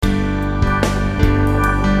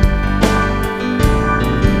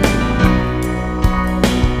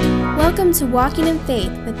Welcome to Walking in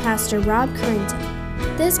Faith with Pastor Rob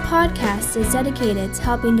Currington. This podcast is dedicated to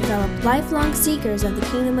helping develop lifelong seekers of the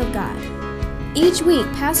kingdom of God. Each week,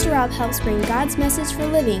 Pastor Rob helps bring God's message for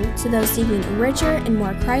living to those seeking a richer and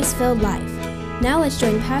more Christ-filled life. Now let's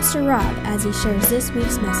join Pastor Rob as he shares this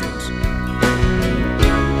week's message.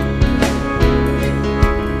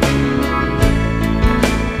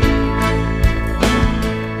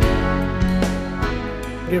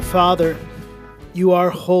 Dear Father, you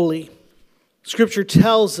are holy. Scripture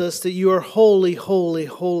tells us that you are holy, holy,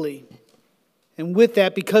 holy. And with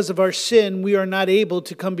that, because of our sin, we are not able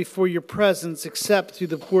to come before your presence except through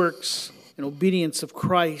the works and obedience of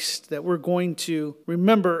Christ that we're going to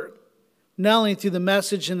remember not only through the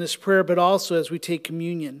message in this prayer, but also as we take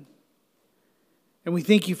communion. And we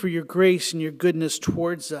thank you for your grace and your goodness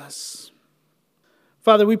towards us.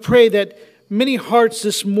 Father, we pray that many hearts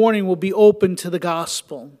this morning will be open to the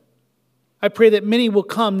gospel. I pray that many will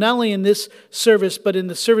come, not only in this service, but in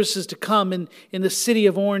the services to come, in the city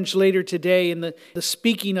of Orange later today, in the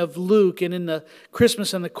speaking of Luke, and in the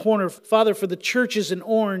Christmas on the corner. Father, for the churches in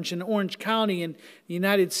Orange and Orange County and the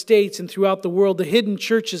United States and throughout the world, the hidden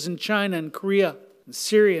churches in China and Korea and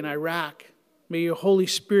Syria and Iraq, may your Holy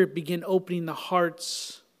Spirit begin opening the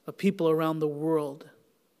hearts of people around the world.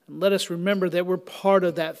 And let us remember that we're part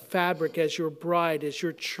of that fabric as your bride, as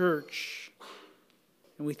your church.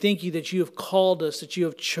 And we thank you that you have called us, that you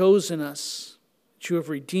have chosen us, that you have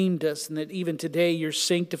redeemed us, and that even today you're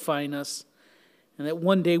sanctifying us, and that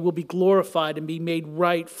one day we'll be glorified and be made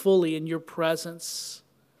right fully in your presence.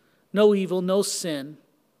 No evil, no sin,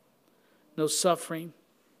 no suffering.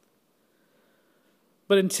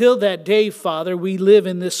 But until that day, Father, we live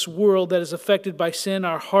in this world that is affected by sin.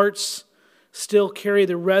 Our hearts still carry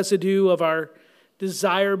the residue of our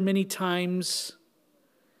desire many times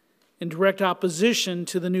in direct opposition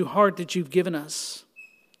to the new heart that you've given us.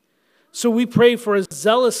 So we pray for a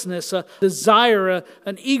zealousness, a desire,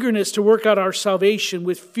 an eagerness to work out our salvation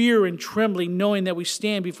with fear and trembling, knowing that we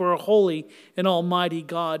stand before a holy and almighty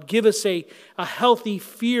God. Give us a healthy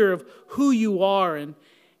fear of who you are and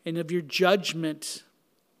of your judgment,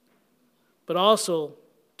 but also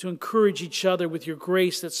to encourage each other with your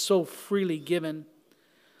grace that's so freely given.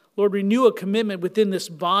 Lord, renew a commitment within this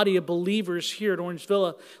body of believers here at Orange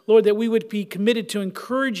Villa. Lord, that we would be committed to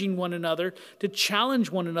encouraging one another, to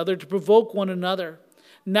challenge one another, to provoke one another.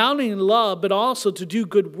 Not only in love, but also to do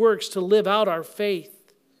good works, to live out our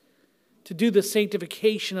faith, to do the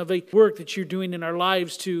sanctification of a work that you're doing in our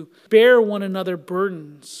lives, to bear one another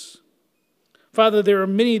burdens. Father, there are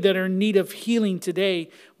many that are in need of healing today,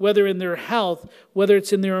 whether in their health, whether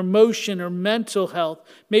it's in their emotion or mental health.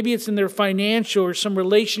 Maybe it's in their financial or some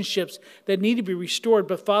relationships that need to be restored.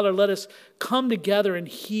 But Father, let us come together and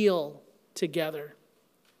heal together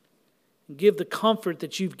and give the comfort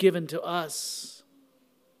that you've given to us.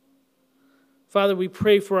 Father, we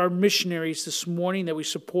pray for our missionaries this morning that we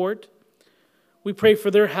support. We pray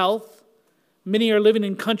for their health. Many are living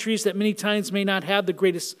in countries that many times may not have the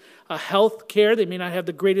greatest health care. They may not have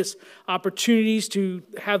the greatest opportunities to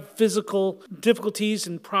have physical difficulties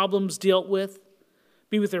and problems dealt with.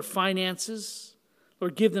 Be with their finances.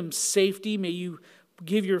 Lord, give them safety. May you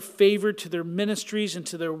give your favor to their ministries and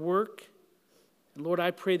to their work. And Lord,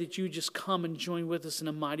 I pray that you just come and join with us in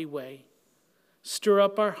a mighty way. Stir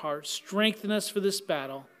up our hearts. Strengthen us for this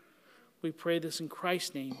battle. We pray this in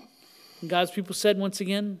Christ's name. And God's people said once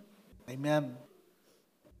again, amen.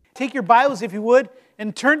 Take your Bibles, if you would,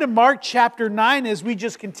 and turn to Mark chapter 9 as we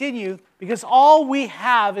just continue, because all we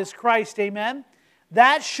have is Christ, amen?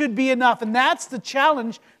 That should be enough, and that's the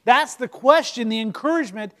challenge, that's the question, the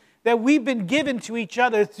encouragement that we've been given to each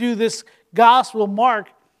other through this Gospel of Mark.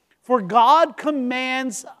 For God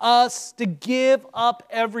commands us to give up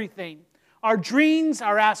everything. Our dreams,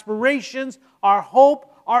 our aspirations, our hope,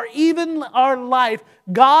 even our life.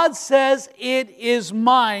 God says, it is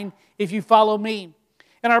mine if you follow me.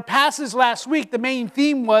 In our passage last week, the main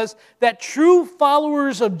theme was that true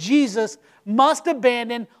followers of Jesus must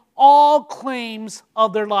abandon all claims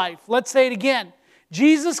of their life. Let's say it again.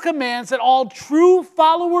 Jesus commands that all true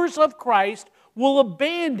followers of Christ will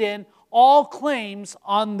abandon all claims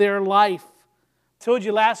on their life. I told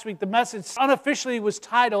you last week the message unofficially was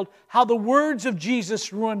titled, How the Words of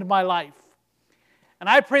Jesus Ruined My Life. And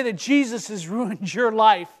I pray that Jesus has ruined your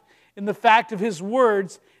life in the fact of His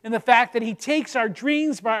words, in the fact that He takes our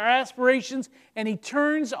dreams, our aspirations, and He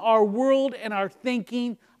turns our world and our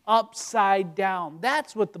thinking upside down.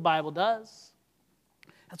 That's what the Bible does.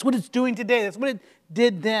 That's what it's doing today. That's what it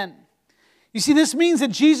did then. You see, this means that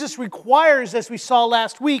Jesus requires, as we saw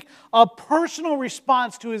last week, a personal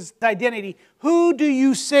response to His identity. Who do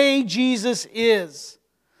you say Jesus is?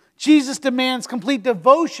 Jesus demands complete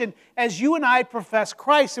devotion as you and I profess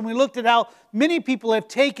Christ. And we looked at how many people have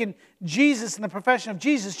taken Jesus and the profession of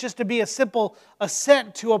Jesus just to be a simple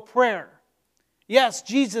assent to a prayer. Yes,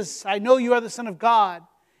 Jesus, I know you are the Son of God,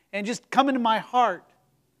 and just come into my heart.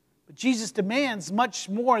 But Jesus demands much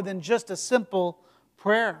more than just a simple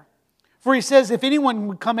prayer. For he says, if anyone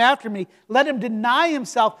would come after me, let him deny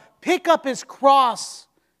himself, pick up his cross,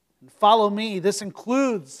 and follow me. This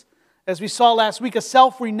includes, as we saw last week, a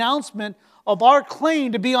self-renouncement of our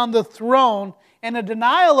claim to be on the throne and a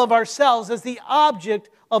denial of ourselves as the object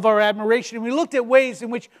of our admiration. And we looked at ways in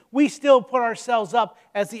which we still put ourselves up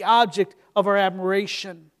as the object of our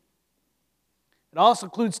admiration. It also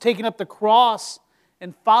includes taking up the cross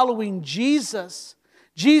and following Jesus.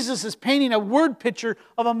 Jesus is painting a word picture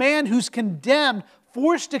of a man who's condemned,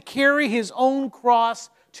 forced to carry his own cross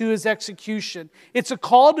to his execution. It's a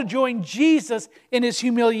call to join Jesus in his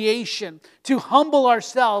humiliation, to humble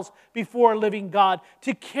ourselves before a living God,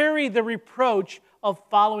 to carry the reproach of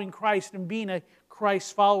following Christ and being a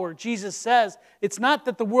Christ follower. Jesus says, it's not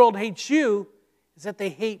that the world hates you, it's that they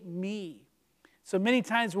hate me. So many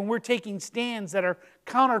times when we're taking stands that are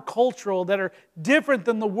countercultural, that are different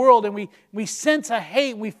than the world, and we sense a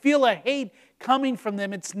hate, we feel a hate coming from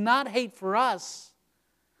them, it's not hate for us,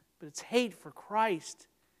 but it's hate for Christ.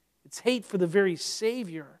 It's hate for the very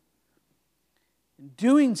Savior. In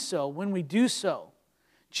doing so, when we do so,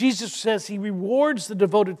 Jesus says he rewards the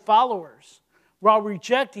devoted followers while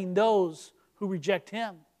rejecting those who reject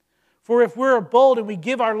him. For if we're bold and we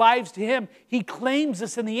give our lives to him, he claims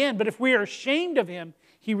us in the end. But if we are ashamed of him,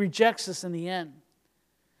 he rejects us in the end.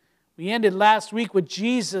 We ended last week with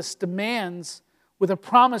Jesus' demands with a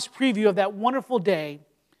promised preview of that wonderful day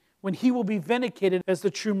when he will be vindicated as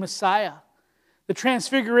the true Messiah. The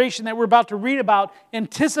transfiguration that we're about to read about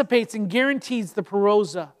anticipates and guarantees the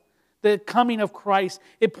parousia, the coming of Christ.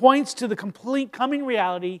 It points to the complete coming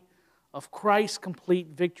reality of Christ's complete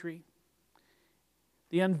victory.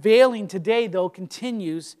 The unveiling today, though,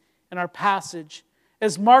 continues in our passage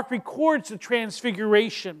as Mark records the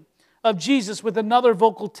transfiguration of Jesus with another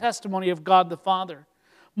vocal testimony of God the Father.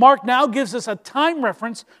 Mark now gives us a time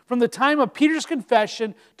reference from the time of Peter's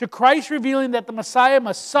confession to Christ revealing that the Messiah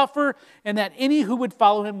must suffer and that any who would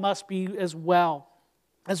follow him must be as well.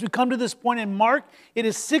 As we come to this point in Mark, it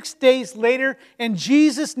is 6 days later, and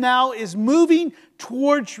Jesus now is moving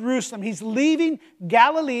toward Jerusalem. He's leaving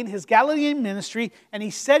Galilee, his Galilean ministry, and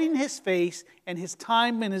he's setting his face and his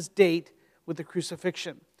time and his date with the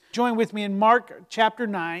crucifixion. Join with me in Mark chapter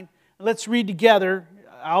 9. Let's read together.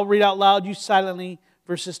 I'll read out loud, you silently,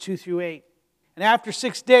 verses 2 through 8. And after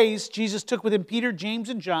 6 days, Jesus took with him Peter, James,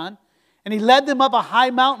 and John, and he led them up a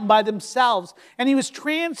high mountain by themselves. And he was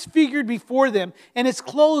transfigured before them, and his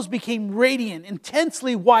clothes became radiant,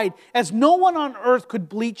 intensely white, as no one on earth could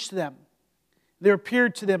bleach them. There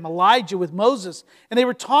appeared to them Elijah with Moses, and they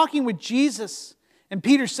were talking with Jesus. And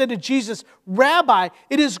Peter said to Jesus, Rabbi,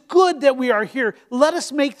 it is good that we are here. Let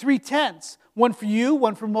us make 3 tents, one for you,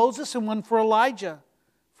 one for Moses, and one for Elijah.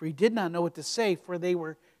 For he did not know what to say, for they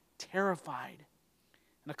were terrified.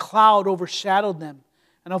 And a cloud overshadowed them.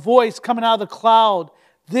 And a voice coming out of the cloud,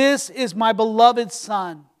 this is my beloved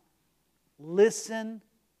Son. Listen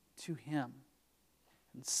to him.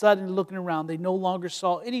 And suddenly looking around, they no longer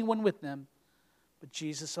saw anyone with them, but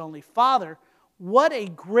Jesus only. Father, what a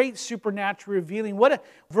great supernatural revealing. What a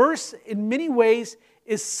verse in many ways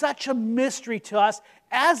is such a mystery to us,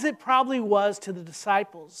 as it probably was to the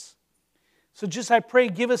disciples. So just I pray,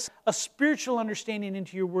 give us a spiritual understanding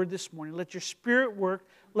into your word this morning. Let your Spirit work.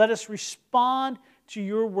 Let us respond to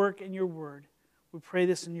your work and your word. We pray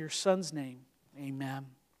this in your Son's name. Amen.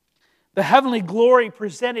 The heavenly glory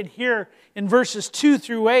presented here in verses 2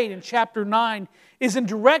 through 8 in chapter 9 is in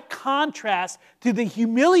direct contrast to the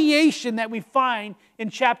humiliation that we find in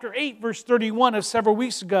chapter 8, verse 31 of several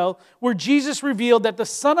weeks ago, where Jesus revealed that the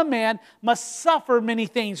Son of Man must suffer many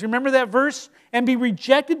things. Remember that verse? And be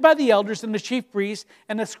rejected by the elders and the chief priests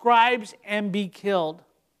and the scribes and be killed.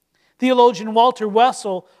 Theologian Walter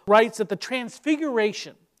Wessel writes that the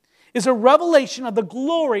transfiguration is a revelation of the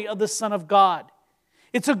glory of the Son of God.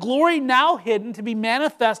 It's a glory now hidden to be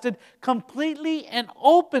manifested completely and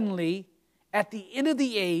openly at the end of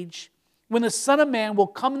the age when the Son of Man will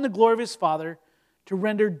come in the glory of his Father to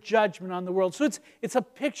render judgment on the world. So it's a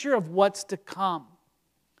picture of what's to come.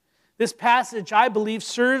 This passage, I believe,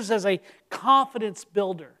 serves as a confidence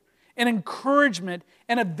builder, an encouragement,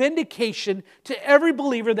 and a vindication to every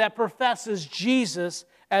believer that professes Jesus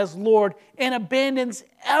as Lord and abandons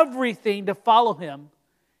everything to follow him.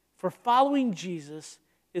 For following Jesus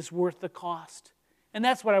is worth the cost. And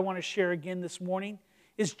that's what I want to share again this morning.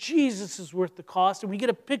 is Jesus is worth the cost, and we get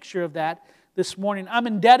a picture of that this morning. I'm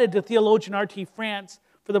indebted to theologian R.T. France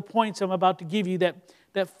for the points I'm about to give you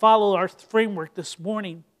that follow our framework this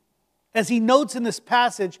morning. As he notes in this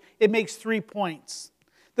passage, it makes 3 points.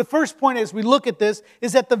 The first point as we look at this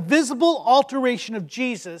is that the visible alteration of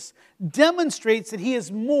Jesus demonstrates that he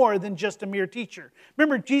is more than just a mere teacher.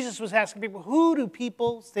 Remember, Jesus was asking people, who do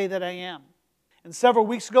people say that I am? And several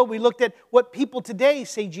weeks ago, we looked at what people today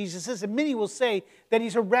say Jesus is, and many will say that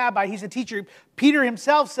he's a rabbi, he's a teacher. Peter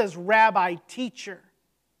himself says, rabbi, teacher.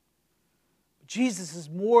 Jesus is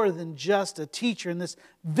more than just a teacher, and this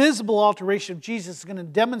visible alteration of Jesus is going to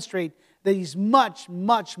demonstrate that he's much,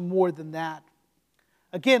 much more than that.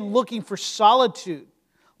 Again, looking for solitude,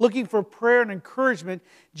 looking for prayer and encouragement,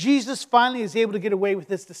 Jesus finally is able to get away with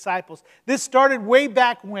his disciples. This started way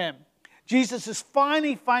back when. Jesus is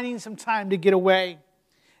finally finding some time to get away.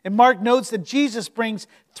 And Mark notes that Jesus brings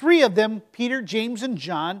 3 of them, Peter, James, and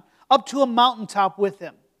John, up to a mountaintop with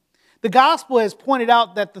him. The gospel has pointed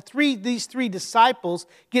out that these three disciples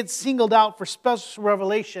get singled out for special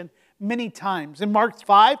revelation many times. In Mark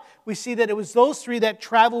 5, we see that it was those 3 that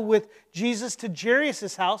traveled with Jesus to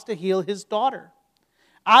Jairus' house to heal his daughter.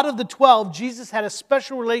 Out of the 12, Jesus had a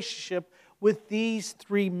special relationship with these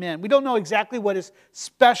 3 men. We don't know exactly what is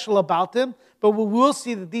special about them, but we will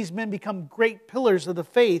see that these men become great pillars of the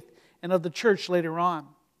faith and of the church later on.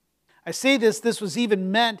 I say this was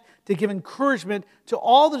even meant to give encouragement to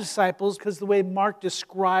all the disciples because of the way Mark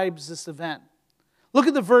describes this event. Look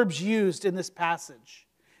at the verbs used in this passage.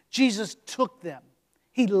 Jesus took them.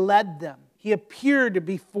 He led them. He appeared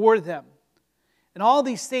before them. And all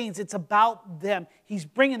these things, it's about them. He's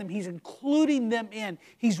bringing them. He's including them in.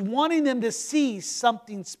 He's wanting them to see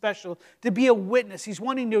something special, to be a witness. He's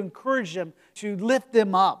wanting to encourage them, to lift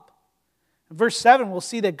them up. In verse 7, we'll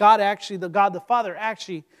see that God the Father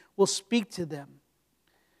actually will speak to them.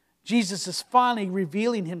 Jesus is finally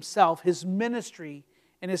revealing himself, his ministry,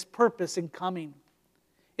 and his purpose in coming.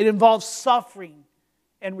 It involves suffering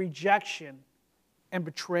and rejection and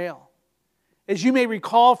betrayal. As you may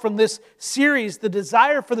recall from this series, the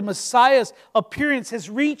desire for the Messiah's appearance has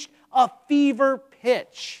reached a fever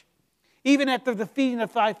pitch. Even after the feeding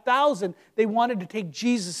of 5,000, they wanted to take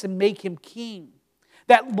Jesus and make him king.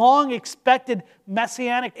 That long-expected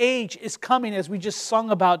messianic age is coming, as we just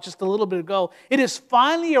sung about just a little bit ago. It has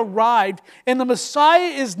finally arrived, and the Messiah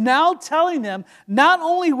is now telling them not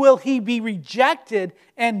only will he be rejected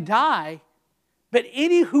and die, but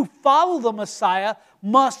any who follow the Messiah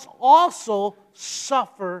must also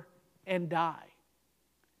suffer and die.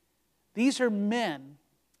 These are men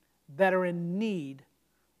that are in need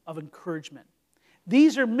of encouragement.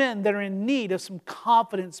 These are men that are in need of some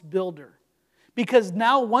confidence builder. Because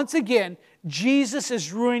now, once again, Jesus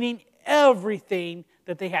is ruining everything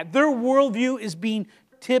that they had. Their worldview is being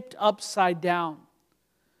tipped upside down.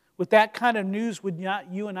 With that kind of news, would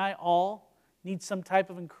not you and I all need some type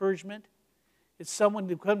of encouragement? It's someone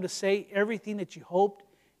to come to say everything that you hoped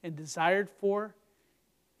and desired for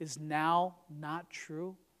is now not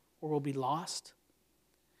true or will be lost.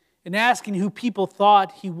 In asking who people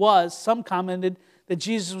thought he was, some commented that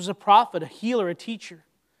Jesus was a prophet, a healer, a teacher.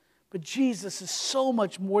 But Jesus is so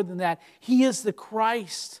much more than that. He is the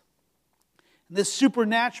Christ. And this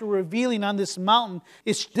supernatural revealing on this mountain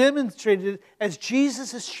is demonstrated as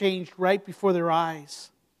Jesus is changed right before their eyes.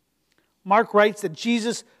 Mark writes that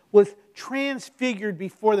Jesus was transfigured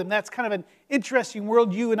before them. That's kind of an interesting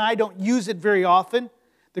word. You and I don't use it very often.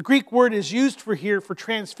 The Greek word is used for here for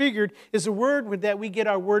transfigured is a word that we get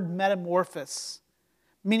our word metamorphosis,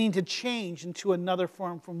 meaning to change into another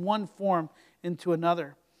form, from one form into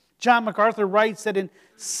another. John MacArthur writes that in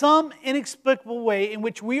some inexplicable way in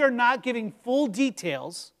which we are not giving full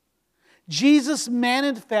details, Jesus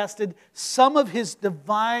manifested some of his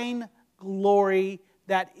divine glory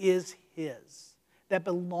that is his, that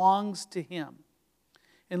belongs to him.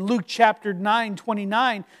 In Luke chapter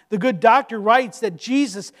 9:29, the good doctor writes that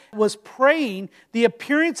Jesus was praying, the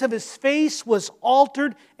appearance of his face was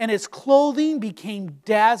altered, and his clothing became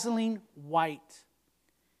dazzling white.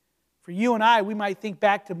 For you and I, we might think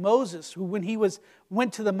back to Moses, who when he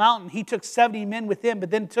went to the mountain, he took 70 men with him, but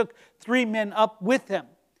then took 3 men up with him.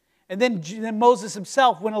 And then Moses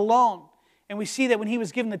himself went alone. And we see that when he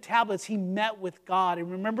was given the tablets, he met with God. And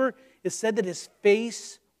remember, it said that his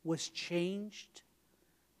face was changed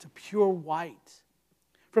to pure white.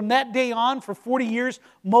 From that day on, for 40 years,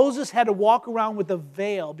 Moses had to walk around with a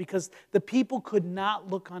veil because the people could not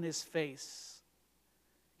look on his face.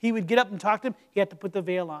 He would get up and talk to them, he had to put the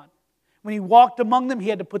veil on. When he walked among them, he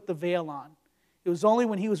had to put the veil on. It was only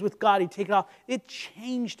when he was with God, he'd take it off. It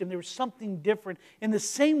changed him. There was something different. In the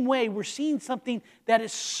same way, we're seeing something that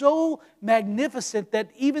is so magnificent that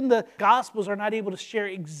even the Gospels are not able to share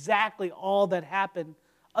exactly all that happened,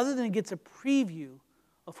 other than it gets a preview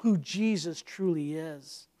of who Jesus truly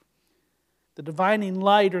is. The divining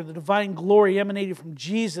light or the divine glory emanating from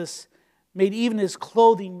Jesus made even his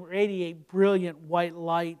clothing radiate brilliant white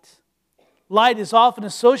light. Light is often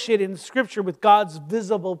associated in Scripture with God's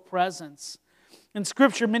visible presence. In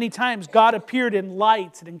Scripture, many times, God appeared in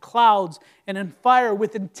lights and in clouds and in fire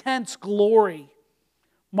with intense glory.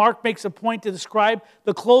 Mark makes a point to describe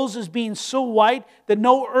the clothes as being so white that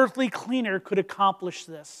no earthly cleaner could accomplish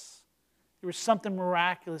this. There was something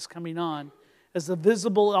miraculous coming on as the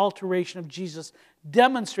visible alteration of Jesus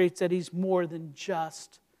demonstrates that he's more than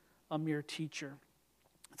just a mere teacher.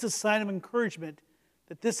 It's a sign of encouragement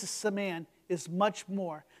that this man is much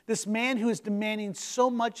more. This man who is demanding so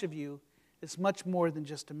much of you is much more than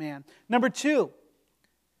just a man. Number two,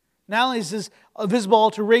 not only is his visible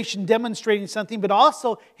alteration demonstrating something, but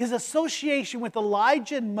also his association with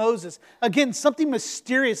Elijah and Moses. Again, something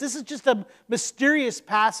mysterious. This is just a mysterious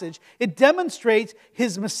passage. It demonstrates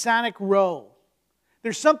his messianic role.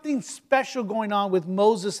 There's something special going on with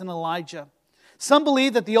Moses and Elijah. Some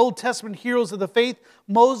believe that the Old Testament heroes of the faith,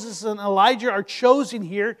 Moses and Elijah, are chosen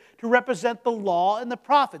here to represent the law and the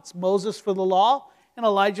prophets. Moses for the law and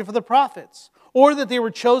Elijah for the prophets. Or that they were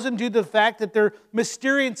chosen due to the fact that their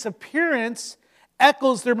mysterious appearance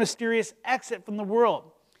echoes their mysterious exit from the world.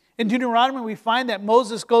 In Deuteronomy, we find that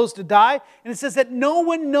Moses goes to die, and it says that no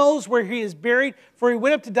one knows where he is buried, for he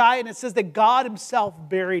went up to die, and it says that God himself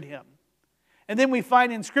buried him. And then we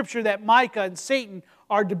find in Scripture that Micah and Satan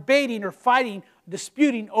are debating or fighting,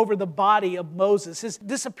 disputing over the body of Moses. His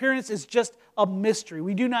disappearance is just a mystery.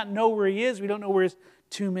 We do not know where he is. We don't know where his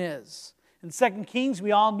tomb is. In 2 Kings,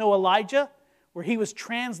 we all know Elijah, where he was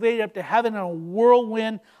translated up to heaven in a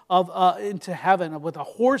whirlwind into heaven with the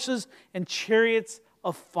horses and chariots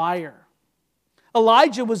of fire.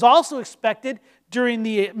 Elijah was also expected during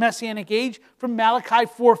the Messianic age from Malachi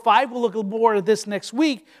 4:5. We'll look at more of this next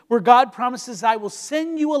week, where God promises, I will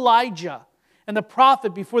send you Elijah and the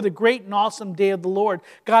prophet before the great and awesome day of the Lord.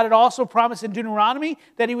 God had also promised in Deuteronomy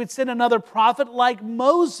that he would send another prophet like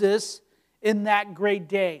Moses in that great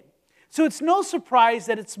day. So it's no surprise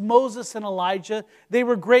that it's Moses and Elijah. They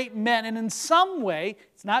were great men. And in some way,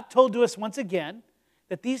 it's not told to us once again,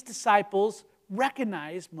 that these disciples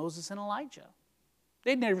recognized Moses and Elijah.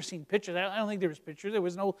 They'd never seen pictures. I don't think there was pictures. There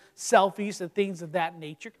was no selfies and things of that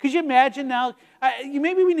nature. Could you imagine now?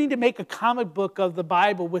 Maybe we need to make a comic book of the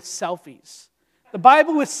Bible with selfies. The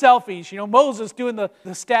Bible with selfies. Moses doing the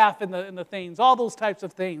staff and the things. All those types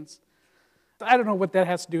of things. I don't know what that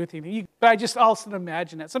has to do with anything, but I just also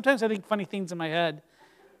imagine that. Sometimes I think funny things in my head,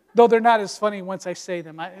 though they're not as funny once I say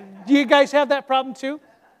them. Do you guys have that problem too?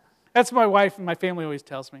 That's what my wife and my family always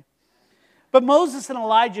tells me. But Moses and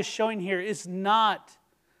Elijah showing here is not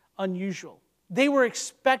unusual. They were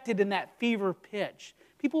expected in that fever pitch.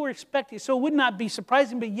 People were expecting, so it would not be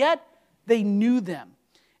surprising, but yet they knew them.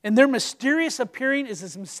 And their mysterious appearing is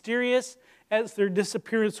as mysterious as their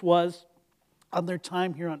disappearance was on their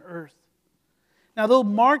time here on earth. Now, though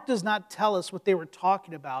Mark does not tell us what they were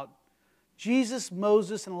talking about, Jesus,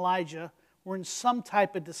 Moses, and Elijah were in some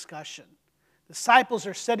type of discussion. Disciples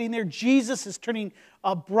are sitting there. Jesus is turning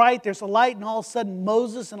bright. There's a light, and all of a sudden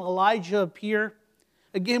Moses and Elijah appear.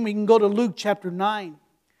 Again, we can go to Luke chapter 9.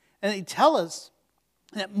 And they tell us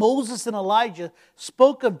that Moses and Elijah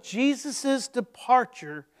spoke of Jesus'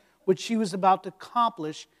 departure, which he was about to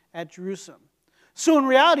accomplish at Jerusalem. So in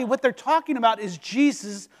reality, what they're talking about is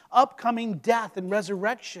Jesus' upcoming death and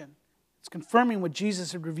resurrection. It's confirming what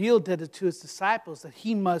Jesus had revealed to his disciples, that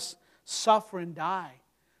he must suffer and die.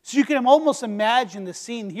 So you can almost imagine the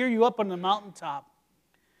scene. Here you up on the mountaintop.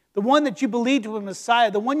 The one that you believed was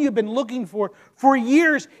Messiah, the one you've been looking for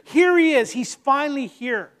years, here he is. He's finally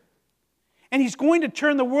here. And he's going to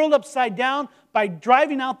turn the world upside down by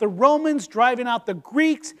driving out the Romans, driving out the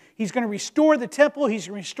Greeks. He's going to restore the temple. He's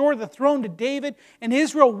going to restore the throne to David. And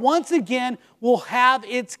Israel once again will have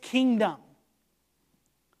its kingdom.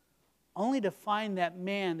 Only to find that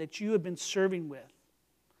man that you have been serving with,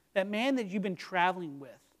 that man that you've been traveling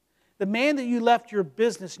with, the man that you left your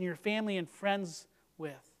business and your family and friends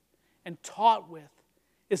with and taught with,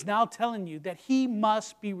 is now telling you that he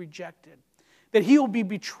must be rejected, that he will be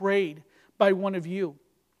betrayed by one of you,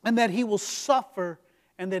 and that he will suffer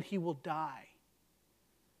and that he will die.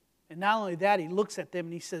 And not only that, he looks at them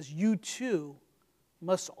and he says, you too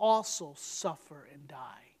must also suffer and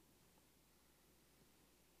die.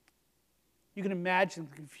 You can imagine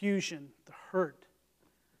the confusion, the hurt,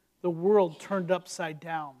 the world turned upside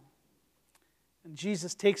down. And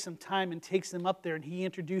Jesus takes some time and takes them up there, and he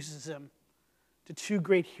introduces them to two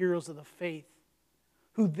great heroes of the faith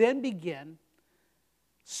who then begin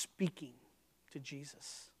speaking to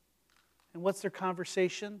Jesus. And what's their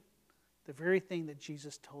conversation? The very thing that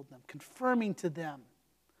Jesus told them, confirming to them.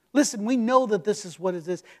 Listen, we know that this is what it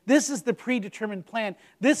is. This is the predetermined plan.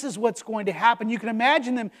 This is what's going to happen. You can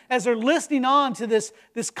imagine them as they're listening on to this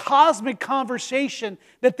cosmic conversation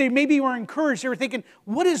that they maybe were encouraged. They were thinking,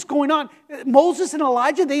 what is going on? Moses and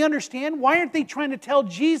Elijah, they understand. Why aren't they trying to tell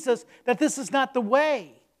Jesus that this is not the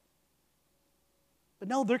way? But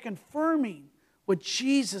no, they're confirming what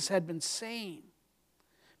Jesus had been saying.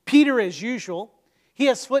 Peter, as usual, he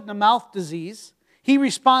has foot and mouth disease. He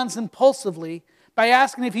responds impulsively by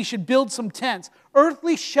asking if he should build some tents,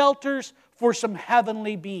 earthly shelters for some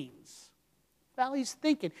heavenly beings. Well, he's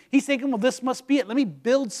thinking, well, this must be it. Let me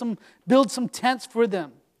build some tents for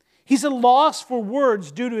them. He's at a loss for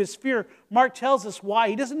words due to his fear. Mark tells us why.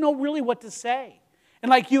 He doesn't know really what to say. And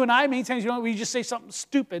like you and I, many times, we just say something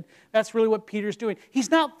stupid. That's really what Peter's doing.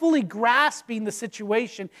 He's not fully grasping the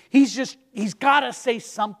situation. He's got to say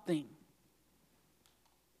something.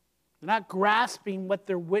 They're not grasping what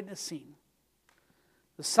they're witnessing.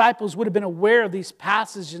 Disciples would have been aware of these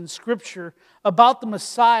passages in Scripture about the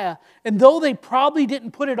Messiah. And though they probably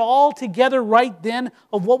didn't put it all together right then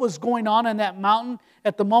of what was going on that mountain,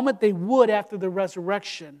 at the moment they would after the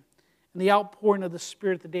resurrection and the outpouring of the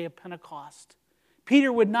Spirit the day of Pentecost.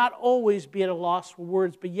 Peter would not always be at a loss for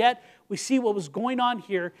words, but yet we see what was going on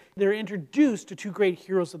here. They're introduced to two great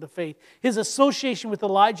heroes of the faith. His association with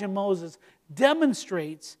Elijah and Moses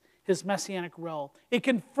demonstrates his messianic role. It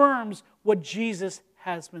confirms what Jesus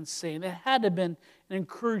has been saying. It had to have been an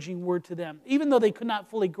encouraging word to them. Even though they could not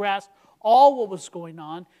fully grasp all what was going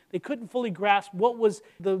on, they couldn't fully grasp what was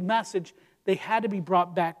the message, they had to be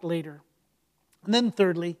brought back later. And then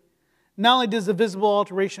thirdly, not only does the visible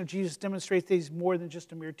alteration of Jesus demonstrate that he's more than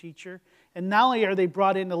just a mere teacher, and not only are they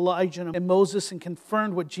brought in Elijah and Moses and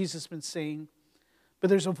confirmed what Jesus has been saying, but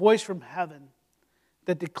there's a voice from heaven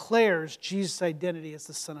that declares Jesus' identity as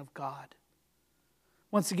the Son of God.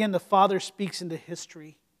 Once again, the Father speaks into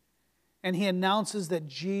history, and he announces that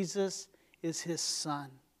Jesus is his Son.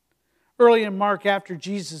 Early in Mark, after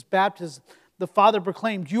Jesus' baptism, the Father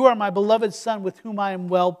proclaimed, "You are my beloved Son with whom I am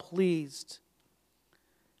well pleased."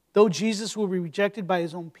 Though Jesus will be rejected by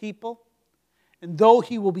his own people, and though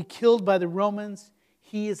he will be killed by the Romans,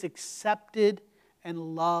 he is accepted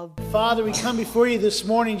and loved. Father, we come before you this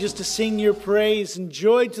morning just to sing your praise and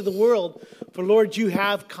joy to the world, for Lord, you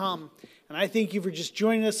have come. And I thank you for just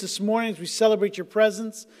joining us this morning as we celebrate your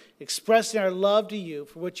presence, expressing our love to you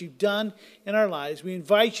for what you've done in our lives. We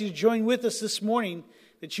invite you to join with us this morning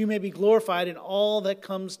that you may be glorified in all that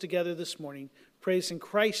comes together this morning. Praise in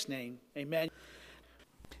Christ's name. Amen.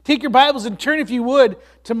 Take your Bibles and turn, if you would,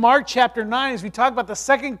 to Mark chapter 9 as we talk about the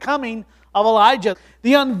second coming of Elijah.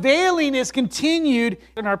 The unveiling is continued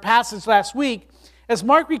in our passage last week as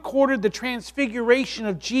Mark recorded the transfiguration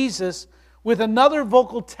of Jesus with another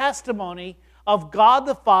vocal testimony of God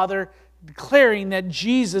the Father declaring that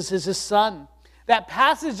Jesus is his Son. That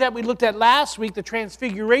passage that we looked at last week, the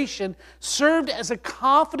transfiguration, served as a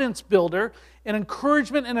confidence builder, an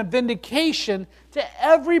encouragement and a vindication to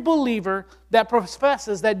every believer that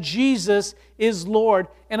professes that Jesus is Lord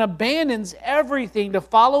and abandons everything to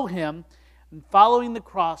follow him, and following the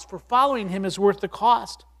cross, for following him is worth the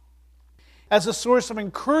cost. As a source of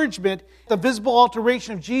encouragement, the visible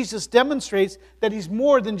alteration of Jesus demonstrates that he's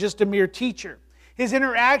more than just a mere teacher. His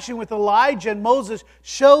interaction with Elijah and Moses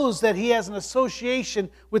shows that he has an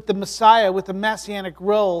association with the Messiah, with the messianic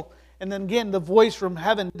role. And then again, the voice from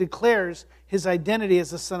heaven declares his identity as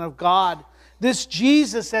the Son of God. This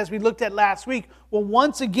Jesus, as we looked at last week, will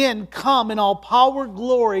once again come in all power,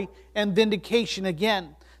 glory, and vindication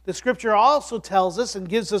again. The Scripture also tells us and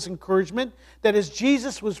gives us encouragement that as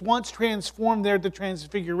Jesus was once transformed there at the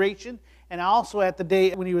Transfiguration, and also at the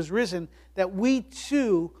day when he was risen, that we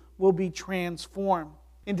too will be transformed.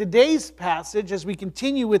 In today's passage, as we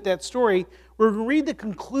continue with that story, we're going to read the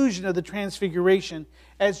conclusion of the Transfiguration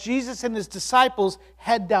as Jesus and his disciples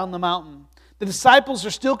head down the mountain. The disciples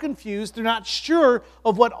are still confused. They're not sure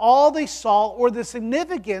of what all they saw or the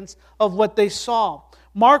significance of what they saw.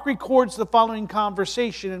 Mark records the following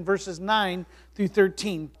conversation in verses 9 through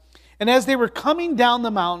 13. And as they were coming down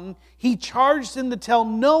the mountain, he charged them to tell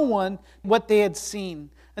no one what they had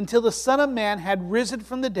seen until the Son of Man had risen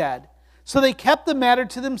from the dead. So they kept the matter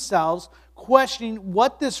to themselves, questioning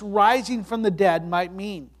what this rising from the dead might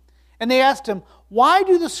mean. And they asked him, "Why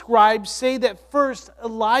do the scribes say that first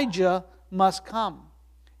Elijah must come?"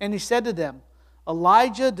 And he said to them,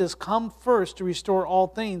 Elijah does come first to restore all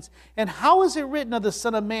things. And how is it written of the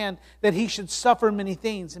Son of Man that he should suffer many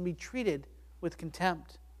things and be treated with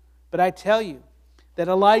contempt? But I tell you that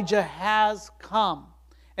Elijah has come,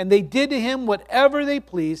 and they did to him whatever they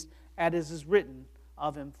pleased, as is written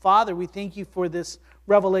of him. Father, we thank you for this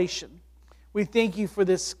revelation. We thank you for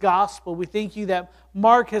this gospel. We thank you that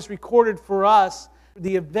Mark has recorded for us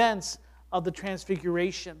the events of the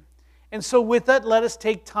Transfiguration. And so with that, let us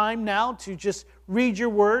take time now to just read your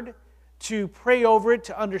word, to pray over it,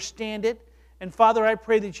 to understand it. And Father, I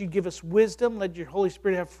pray that you give us wisdom. Let your Holy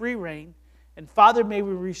Spirit have free reign. And Father, may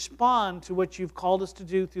we respond to what you've called us to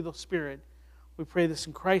do through the Spirit. We pray this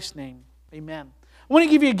in Christ's name. Amen. I want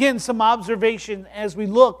to give you again some observation as we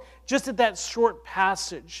look just at that short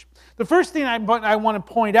passage. The first thing I want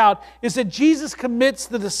to point out is that Jesus commits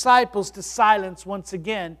the disciples to silence once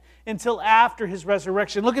again until after his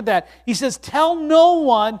resurrection. Look at that. He says, tell no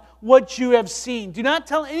one what you have seen. Do not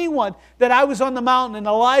tell anyone that I was on the mountain and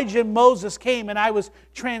Elijah and Moses came and I was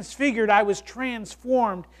transfigured, I was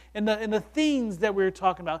transformed in the things that we were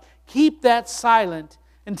talking about. Keep that silent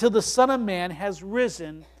until the Son of Man has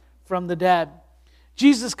risen from the dead.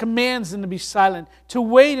 Jesus commands them to be silent, to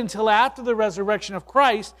wait until after the resurrection of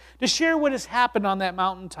Christ to share what has happened on that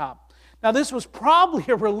mountaintop. Now, this was probably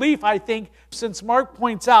a relief, I think, since Mark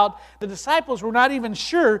points out the disciples were not even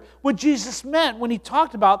sure what Jesus meant when he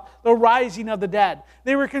talked about the rising of the dead.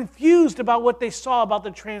 They were confused about what they saw about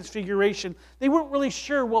the transfiguration. They weren't really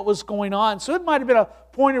sure what was going on. So it might have been a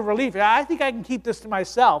point of relief. I think I can keep this to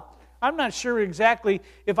myself. I'm not sure exactly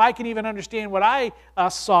if I can even understand what I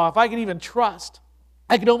saw, if I can even trust.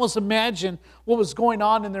 I could almost imagine what was going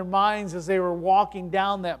on in their minds as they were walking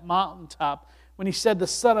down that mountaintop when he said the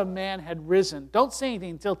Son of Man had risen. Don't say anything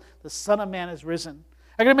until the Son of Man has risen.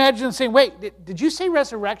 I can imagine them saying, wait, did you say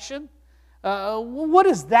resurrection? What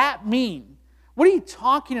does that mean? What are you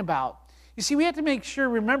talking about? You see, we have to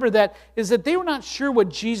remember that they were not sure what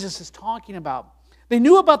Jesus is talking about. They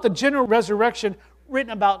knew about the general resurrection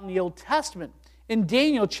written about in the Old Testament. In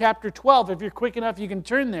Daniel chapter 12, if you're quick enough, you can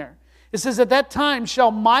turn there. It says, at that time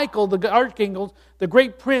shall Michael, the archangel, the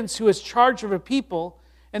great prince who has charge of a people,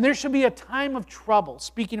 and there shall be a time of trouble,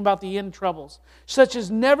 speaking about the end troubles, such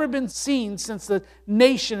as never been seen since the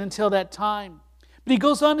nation until that time. But he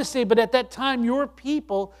goes on to say, but at that time your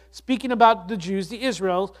people, speaking about the Jews, the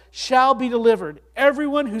Israelites, shall be delivered,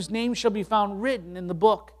 everyone whose name shall be found written in the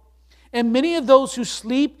book. And many of those who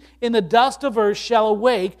sleep in the dust of earth shall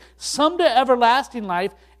awake, some to everlasting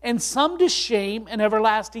life, and some to shame and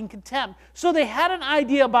everlasting contempt. So they had an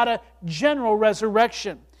idea about a general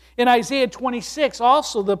resurrection. In Isaiah 26,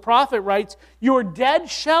 also the prophet writes, your dead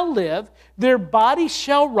shall live, their bodies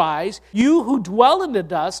shall rise, you who dwell in the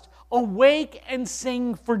dust, awake and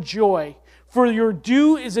sing for joy. For your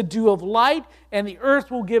dew is a dew of light, and the earth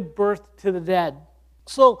will give birth to the dead.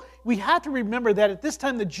 So we have to remember that at this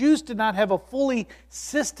time the Jews did not have a fully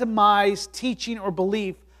systemized teaching or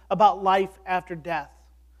belief about life after death.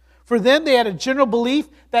 For them, they had a general belief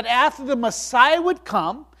that after the Messiah would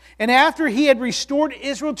come, and after he had restored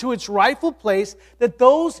Israel to its rightful place, that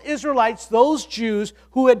those Israelites, those Jews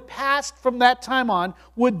who had passed from that time on,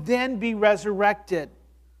 would then be resurrected.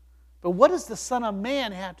 But what does the Son of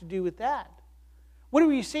Man have to do with that? What are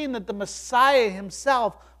we saying that the Messiah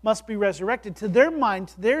himself must be resurrected? To their mind,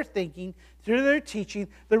 to their thinking, to their teaching,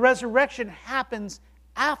 the resurrection happens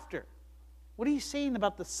after. What are you saying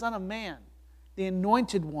about the Son of Man, the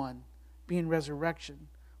anointed one, being resurrection?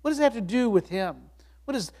 What does that have to do with him?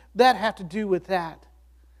 What does that have to do with that?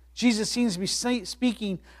 Jesus seems to be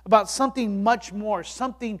speaking about something much more,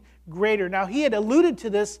 something greater. Now, he had alluded to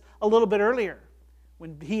this a little bit earlier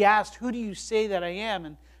when he asked, who do you say that I am?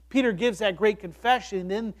 And Peter gives that great confession,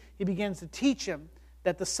 and then he begins to teach him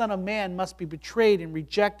that the Son of Man must be betrayed and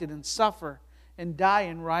rejected and suffer and die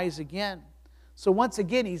and rise again. So once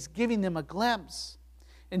again, he's giving them a glimpse.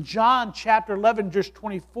 In John chapter 11, verse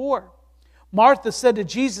 24, Martha said to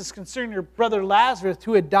Jesus concerning her brother Lazarus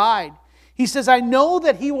who had died, he says, I know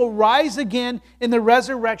that he will rise again in the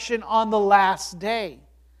resurrection on the last day.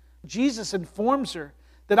 Jesus informs her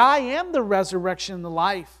that I am the resurrection and the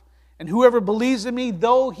life. And whoever believes in me,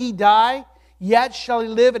 though he die, yet shall he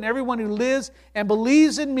live. And everyone who lives and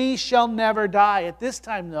believes in me shall never die. At this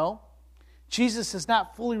time, though, Jesus has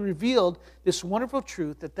not fully revealed this wonderful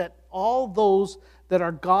truth that all those that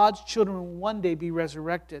are God's children will one day be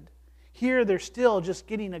resurrected. Here, they're still just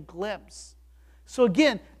getting a glimpse. So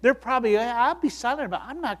again, they're probably, I'll be silent about it.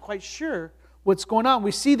 I'm not quite sure what's going on.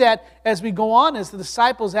 We see that as we go on, as the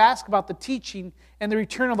disciples ask about the teaching and the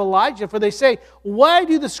return of Elijah. For they say, why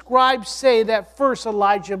do the scribes say that first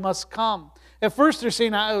Elijah must come? At first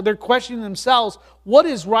they're questioning themselves, what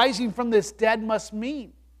is rising from this dead must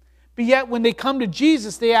mean? But yet when they come to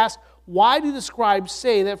Jesus, they ask, why do the scribes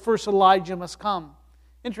say that first Elijah must come?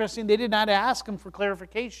 Interesting, they did not ask him for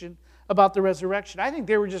clarification about the resurrection. I think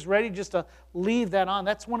they were just ready just to leave that on.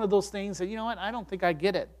 That's one of those things that, you know what, I don't think I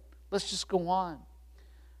get it. Let's just go on.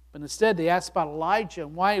 But instead they asked about Elijah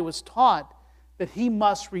and why it was taught that he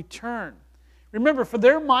must return. Remember, for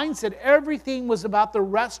their mindset, everything was about the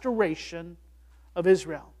restoration of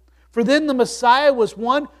Israel. For them, the Messiah was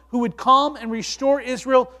one who would come and restore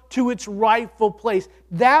Israel to its rightful place.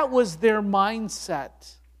 That was their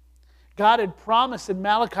mindset. God had promised in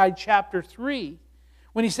Malachi chapter 3,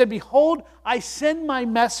 when he said, behold, I send my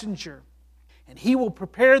messenger, and he will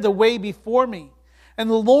prepare the way before me. And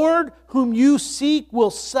the Lord whom you seek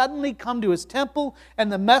will suddenly come to his temple,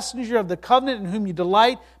 and the messenger of the covenant in whom you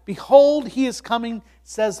delight, behold, he is coming,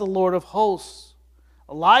 says the Lord of hosts.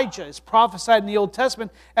 Elijah is prophesied in the Old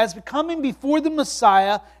Testament as coming before the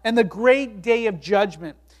Messiah and the great day of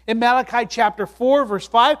judgment. In Malachi chapter 4, verse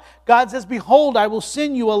 5, God says, behold, I will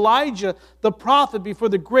send you Elijah, the prophet, before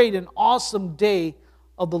the great and awesome day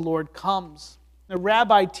of the Lord comes. The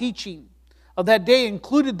rabbi teaching of that day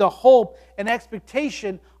included the hope and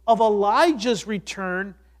expectation of Elijah's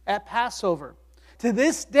return at Passover. To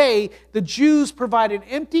this day, the Jews provide an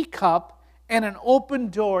empty cup and an open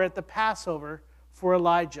door at the Passover for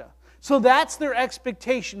Elijah. So that's their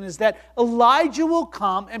expectation, is that Elijah will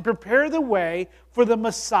come and prepare the way for the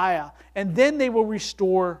Messiah, and then they will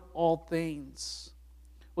restore all things.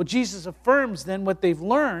 Well, Jesus affirms then what they've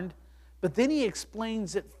learned, but then he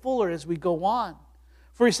explains it fuller as we go on.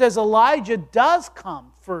 For he says Elijah does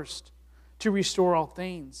come first to restore all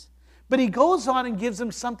things. But he goes on and gives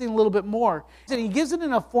them something a little bit more. And he gives it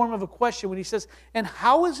in a form of a question when he says, and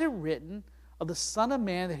how is it written of the Son of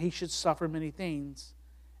Man that he should suffer many things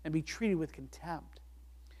and be treated with contempt?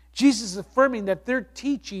 Jesus is affirming that their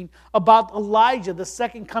teaching about Elijah, the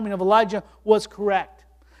second coming of Elijah, was correct.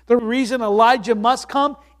 The reason Elijah must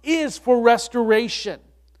come is for restoration.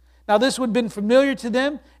 Now, this would have been familiar to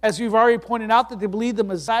them, as we've already pointed out, that they believed the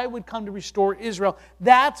Messiah would come to restore Israel.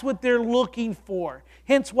 That's what they're looking for.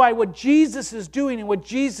 Hence why what Jesus is doing and what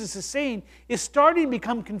Jesus is saying is starting to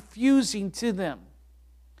become confusing to them.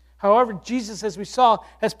 However, Jesus, as we saw,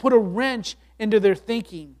 has put a wrench into their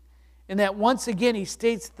thinking. And that once again he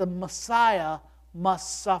states the Messiah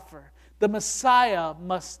must suffer. The Messiah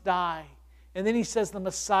must die. And then he says the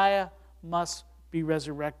Messiah must be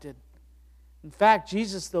resurrected. In fact,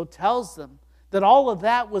 Jesus, though, tells them that all of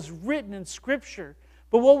that was written in Scripture.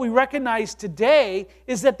 But what we recognize today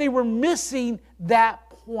is that they were missing that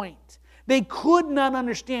point. They could not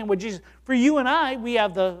understand what Jesus... For you and I, we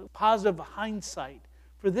have the positive hindsight.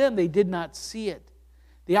 For them, they did not see it.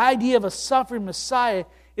 The idea of a suffering Messiah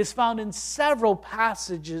is found in several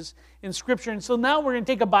passages in Scripture. And so now we're going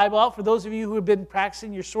to take a Bible out. For those of you who have been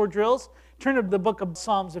practicing your sword drills, turn to the book of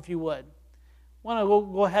Psalms if you would. I want to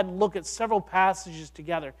go ahead and look at several passages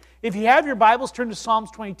together. If you have your Bibles, turn to Psalms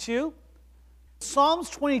 22. Psalms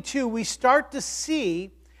 22, we start to see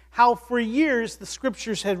how for years the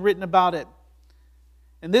Scriptures had written about it.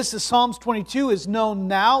 And this is Psalms 22 is known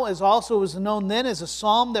now, as also was known then, as a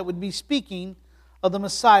psalm that would be speaking of the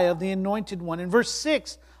Messiah, of the Anointed One. In verse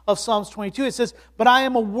 6 of Psalms 22, it says, but I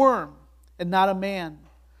am a worm and not a man,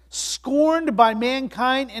 scorned by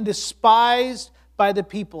mankind and despised by the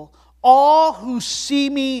people. All who see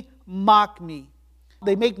me mock me.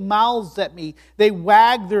 They make mouths at me. They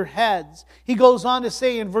wag their heads. He goes on to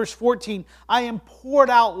say in verse 14, I am poured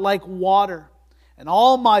out like water, and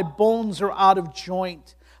all my bones are out of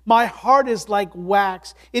joint. My heart is like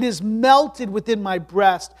wax. It is melted within my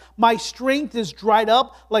breast. My strength is dried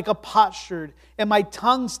up like a potsherd, and my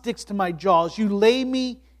tongue sticks to my jaws. You lay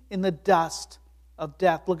me in the dust of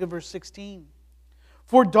death. Look at verse 16.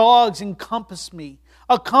 For dogs encompass me.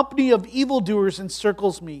 A company of evildoers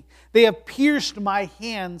encircles me. They have pierced my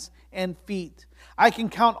hands and feet. I can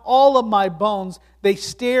count all of my bones. They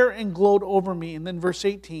stare and gloat over me. And then verse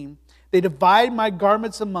 18. They divide my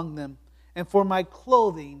garments among them, and for my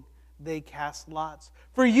clothing they cast lots.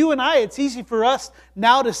 For you and I, it's easy for us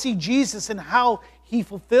now to see Jesus and how he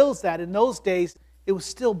fulfills that. In those days, it was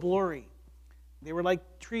still blurry. They were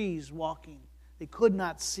like trees walking. They could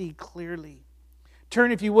not see clearly.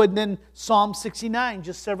 Turn, if you would, then Psalm 69,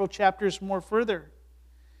 just several chapters more further.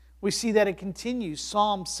 We see that it continues.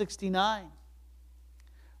 Psalm 69.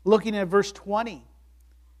 Looking at verse 20.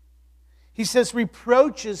 He says,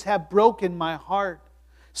 reproaches have broken my heart,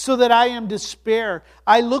 so that I am despair.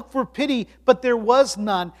 I looked for pity, but there was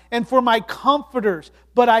none, and for my comforters,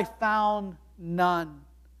 but I found none.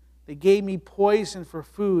 They gave me poison for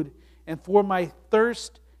food, and for my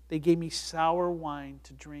thirst they gave me sour wine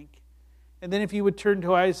to drink. And then if you would turn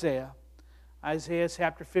to Isaiah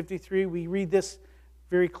chapter 53, we read this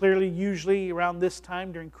very clearly, usually around this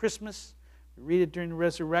time during Christmas. We read it during the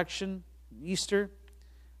resurrection, Easter.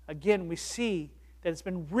 Again, we see that it's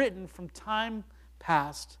been written from time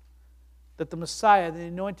past that the Messiah, the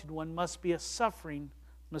Anointed One, must be a suffering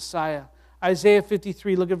Messiah. Isaiah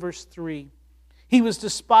 53, look at verse 3. He was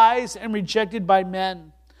despised and rejected by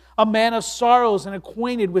men, a man of sorrows and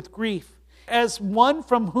acquainted with grief. As one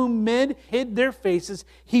from whom men hid their faces,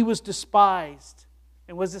 he was despised.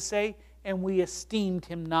 And what does it say? And we esteemed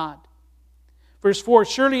him not. Verse 4,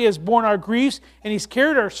 surely he has borne our griefs, and he's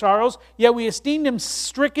carried our sorrows, yet we esteemed him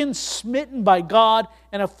stricken, smitten by God,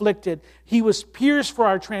 and afflicted. He was pierced for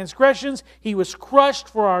our transgressions, he was crushed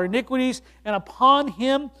for our iniquities, and upon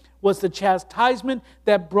him was the chastisement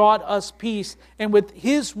that brought us peace. And with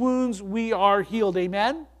his wounds we are healed.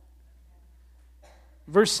 Amen?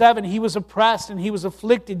 Verse 7, he was oppressed and he was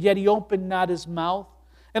afflicted, yet he opened not his mouth.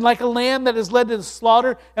 And like a lamb that is led to the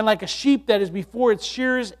slaughter, and like a sheep that is before its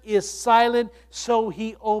shearers is silent, so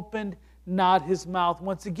he opened not his mouth.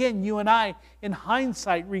 Once again, you and I, in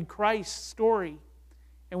hindsight, read Christ's story,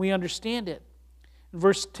 and we understand it. In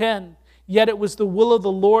verse 10, yet it was the will of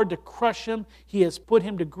the Lord to crush him. He has put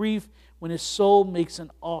him to grief when his soul makes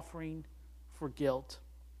an offering for guilt.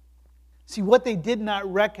 See, what they did not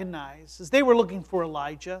recognize is they were looking for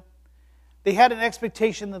Elijah. They had an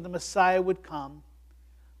expectation that the Messiah would come.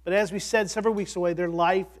 But as we said several weeks away, their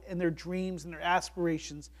life and their dreams and their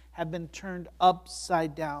aspirations have been turned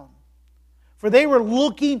upside down. For they were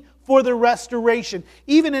looking for the restoration.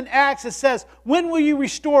 Even in Acts it says, when will you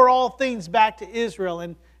restore all things back to Israel?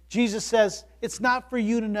 And Jesus says, it's not for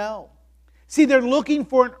you to know. See, they're looking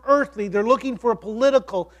for an earthly, they're looking for a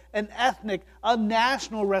political, an ethnic, a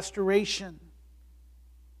national restoration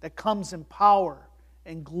that comes in power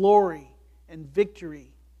and glory and victory.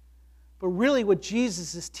 But really what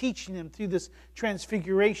Jesus is teaching them through this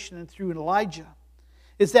transfiguration and through Elijah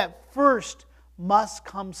is that first must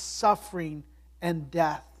come suffering and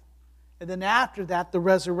death. And then after that, the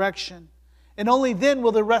resurrection. And only then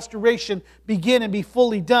will the restoration begin and be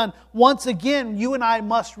fully done. Once again, you and I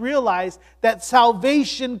must realize that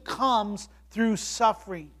salvation comes through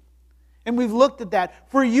suffering. And we've looked at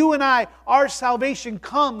that. For you and I, our salvation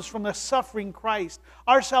comes from the suffering Christ.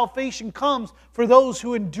 Our salvation comes for those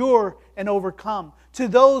who endure and overcome. To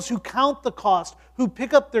those who count the cost, who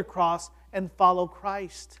pick up their cross and follow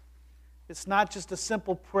Christ. It's not just a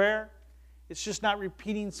simple prayer. It's just not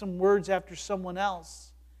repeating some words after someone else.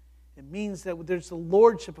 It means that there's the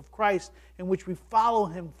lordship of Christ in which we follow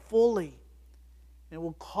him fully. And it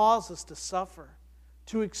will cause us to suffer,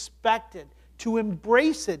 to expect it, to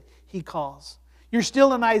embrace it, he calls. You're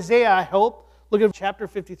still in Isaiah, I hope. Look at chapter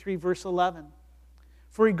 53, verse 11.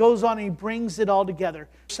 For he goes on and he brings it all together.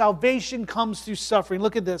 Salvation comes through suffering.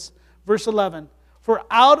 Look at this, verse 11. For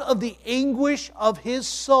out of the anguish of his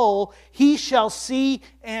soul he shall see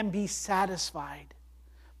and be satisfied.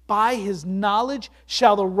 By his knowledge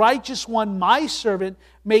shall the righteous one, my servant,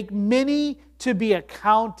 make many to be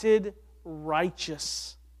accounted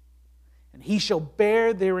righteous. And he shall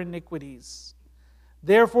bear their iniquities.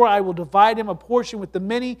 Therefore I will divide him a portion with the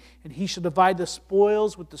many, and he shall divide the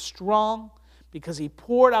spoils with the strong, because he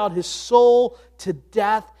poured out his soul to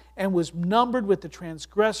death and was numbered with the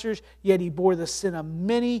transgressors, yet he bore the sin of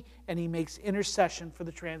many, and he makes intercession for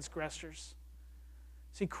the transgressors.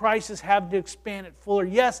 See, Christ is having to expand it fuller.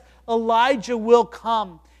 Yes, Elijah will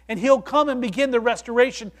come, and he'll come and begin the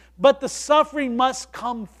restoration, but the suffering must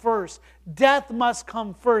come first. Death must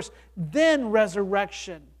come first, then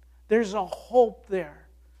resurrection. There's a hope there.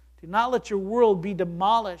 Do not let your world be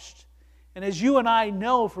demolished. And as you and I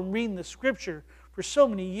know from reading the Scripture for so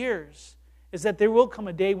many years, is that there will come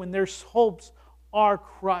a day when their hopes are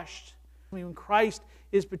crushed. When Christ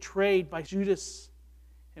is betrayed by Judas,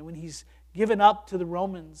 and when he's given up to the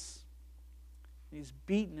Romans, and he's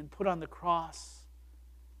beaten and put on the cross.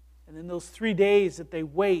 And then those 3 days that they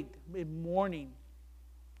wait in mourning,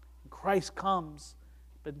 and Christ comes,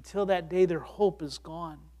 but until that day their hope is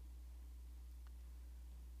gone.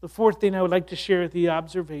 The fourth thing I would like to share with the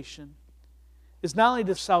observation is not only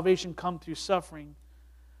does salvation come through suffering,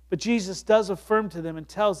 but Jesus does affirm to them and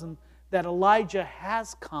tells them that Elijah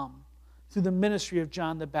has come through the ministry of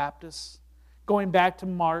John the Baptist. Going back to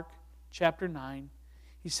Mark chapter 9,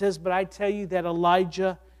 he says, but I tell you that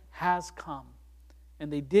Elijah has come,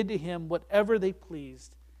 and they did to him whatever they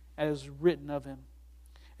pleased, as written of him.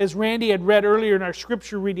 As Randy had read earlier in our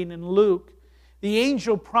scripture reading in Luke, the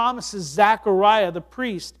angel promises Zechariah, the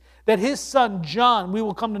priest, that his son John, we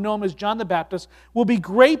will come to know him as John the Baptist, will be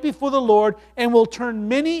great before the Lord and will turn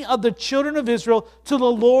many of the children of Israel to the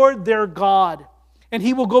Lord their God. And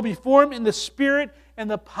he will go before him in the spirit and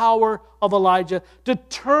the power of Elijah, to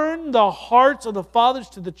turn the hearts of the fathers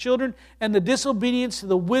to the children and the disobedience to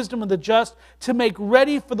the wisdom of the just, to make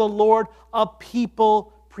ready for the Lord a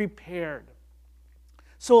people prepared.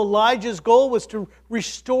 So Elijah's goal was to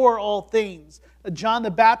restore all things. John the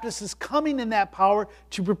Baptist is coming in that power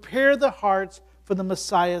to prepare the hearts for the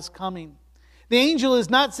Messiah's coming. The angel is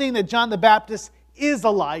not saying that John the Baptist is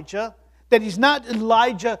Elijah, that he's not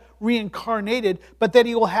Elijah reincarnated, but that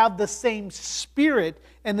he will have the same spirit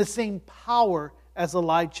and the same power as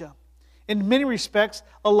Elijah. In many respects,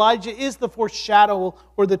 Elijah is the foreshadow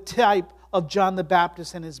or the type of John the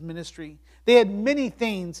Baptist and his ministry. They had many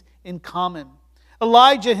things in common.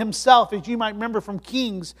 Elijah himself, as you might remember from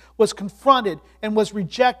Kings, was confronted and was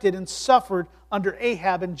rejected and suffered under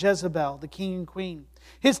Ahab and Jezebel, the king and queen.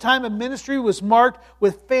 His time of ministry was marked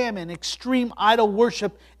with famine, extreme idol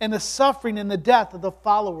worship, and the suffering and the death of the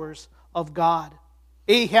followers of God.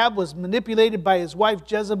 Ahab was manipulated by his wife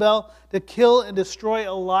Jezebel to kill and destroy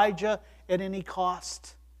Elijah at any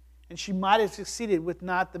cost. And she might have succeeded with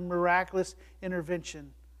not the miraculous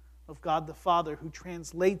intervention of God the Father, who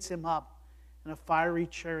translates him up in a fiery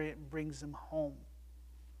chariot and brings him home.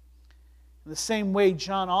 In the same way,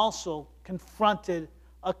 John also confronted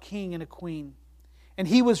a king and a queen. And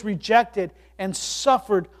he was rejected and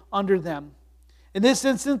suffered under them. In this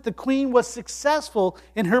instance, the queen was successful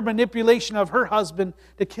in her manipulation of her husband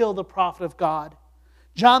to kill the prophet of God.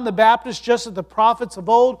 John the Baptist, just as the prophets of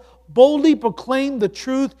old, boldly proclaimed the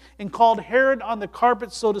truth and called Herod on the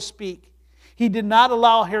carpet, so to speak. He did not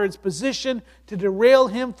allow Herod's position to derail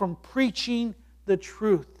him from preaching the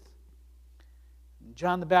truth.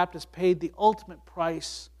 John the Baptist paid the ultimate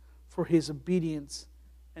price for his obedience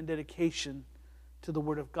and dedication to the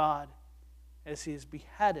Word of God as he is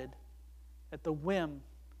beheaded at the whim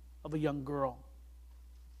of a young girl.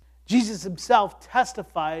 Jesus himself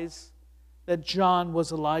testifies that John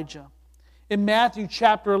was Elijah. In Matthew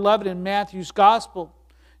chapter 11, in Matthew's Gospel,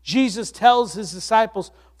 Jesus tells his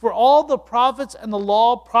disciples, "For all the prophets and the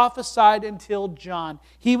law prophesied until John."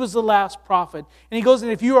 He was the last prophet. And he goes,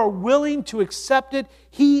 and if you are willing to accept it,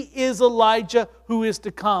 he is Elijah who is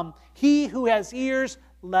to come. He who has ears,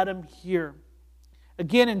 let him hear.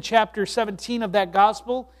 Again, in chapter 17 of that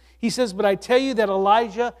Gospel, he says, "But I tell you that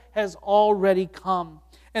Elijah has already come.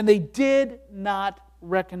 And they did not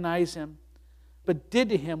recognize him, but did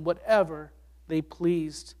to him whatever they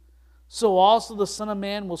pleased. So also the Son of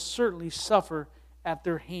Man will certainly suffer at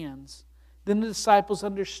their hands." Then the disciples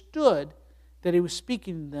understood that he was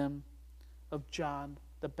speaking to them of John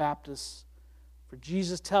the Baptist. For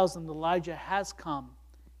Jesus tells them that Elijah has come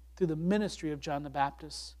through the ministry of John the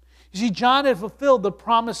Baptist. You see, John had fulfilled the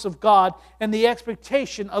promise of God and the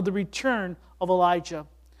expectation of the return of Elijah.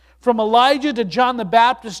 From Elijah to John the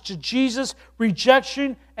Baptist to Jesus,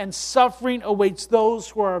 rejection and suffering awaits those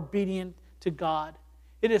who are obedient to God.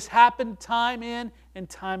 It has happened time in and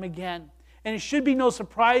time again. And it should be no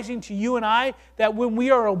surprising to you and I that when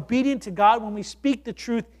we are obedient to God, when we speak the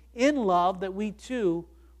truth in love, that we too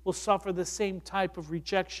will suffer the same type of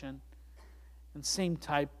rejection and same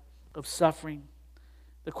type of suffering.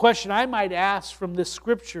 The question I might ask from this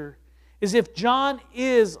scripture is, if John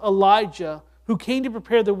is Elijah who came to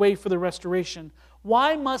prepare the way for the restoration,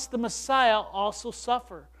 why must the Messiah also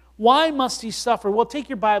suffer? Why must he suffer? Well, take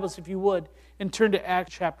your Bibles, if you would, and turn to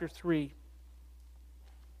Acts chapter 3.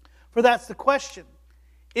 For that's the question.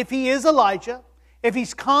 If he is Elijah, if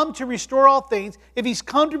he's come to restore all things, if he's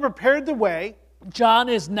come to prepare the way, John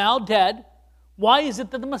is now dead, why is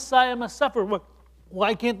it that the Messiah must suffer?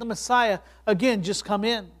 Why can't the Messiah, again, just come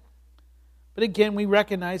in? But again, we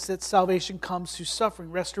recognize that salvation comes through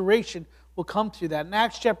suffering. Restoration will come through that. In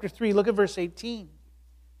Acts chapter 3, look at verse 18.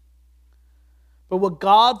 "But what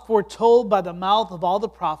God foretold by the mouth of all the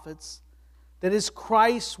prophets, that his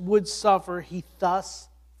Christ would suffer, he thus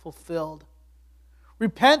fulfilled.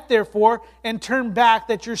 Repent, therefore, and turn back,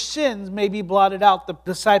 that your sins may be blotted out," the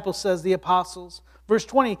disciple says, the apostles. Verse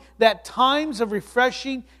 20, "That times of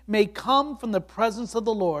refreshing may come from the presence of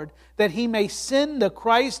the Lord, that he may send the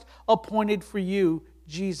Christ appointed for you,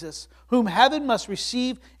 Jesus, whom heaven must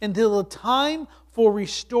receive until the time for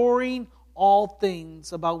restoring all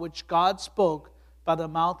things, about which God spoke by the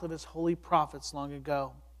mouth of his holy prophets long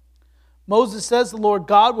ago." Moses says, "The Lord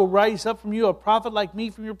God will raise up from you a prophet like me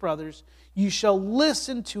from your brothers. You shall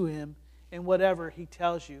listen to him in whatever he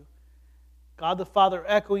tells you." God the Father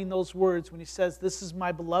echoing those words when he says, "This is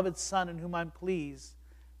my beloved Son in whom I'm pleased.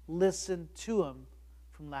 Listen to him,"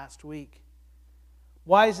 from last week.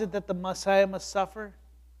 Why is it that the Messiah must suffer?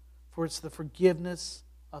 For it's the forgiveness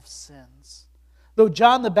of sins. Though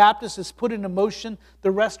John the Baptist has put into motion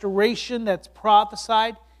the restoration that's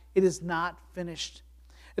prophesied, it is not finished.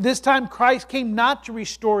 At this time, Christ came not to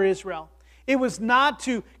restore Israel. It was not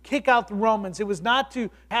to kick out the Romans. It was not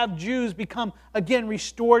to have Jews become again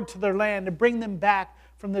restored to their land, to bring them back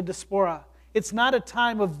from the diaspora. It's not a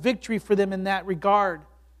time of victory for them in that regard,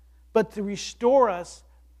 but to restore us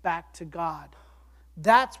back to God.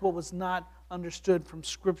 That's what was not understood from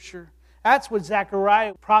Scripture. That's what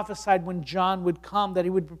Zechariah prophesied when John would come, that he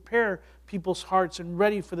would prepare people's hearts and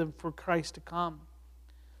ready for them for Christ to come.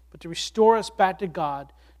 But to restore us back to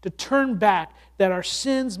God, to turn back, that our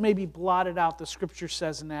sins may be blotted out, the Scripture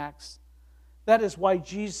says in Acts. That is why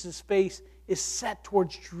Jesus' face is set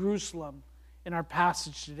towards Jerusalem in our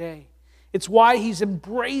passage today. It's why he's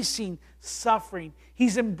embracing suffering.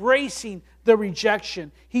 He's embracing the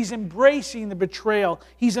rejection. He's embracing the betrayal.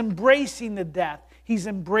 He's embracing the death. He's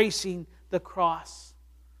embracing the cross.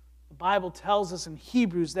 The Bible tells us in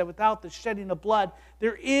Hebrews that without the shedding of blood,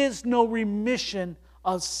 there is no remission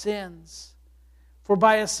of sins. For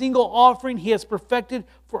by a single offering he has perfected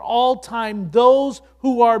for all time those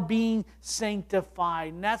who are being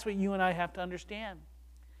sanctified. And that's what you and I have to understand,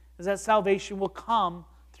 is that salvation will come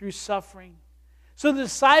through suffering. So the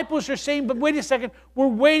disciples are saying, but wait a second, we're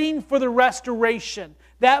waiting for the restoration.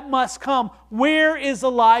 That must come. Where is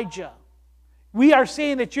Elijah? We are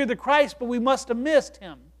saying that you're the Christ, but we must have missed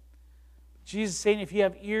him. Jesus is saying, if you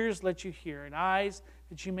have ears, let you hear, and eyes,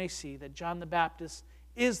 that you may see, that John the Baptist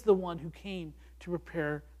is the one who came to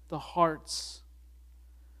prepare the hearts.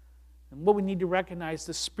 And what we need to recognize,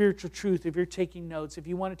 the spiritual truth, if you're taking notes, if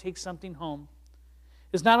you want to take something home,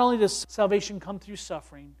 is not only does salvation come through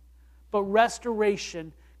suffering, but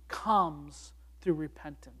restoration comes through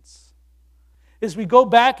repentance. As we go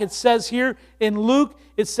back, it says here in Luke,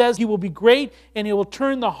 it says he will be great and he will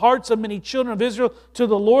turn the hearts of many children of Israel to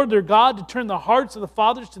the Lord their God, to turn the hearts of the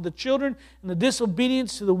fathers to the children and the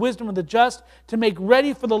disobedience to the wisdom of the just, to make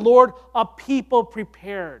ready for the Lord a people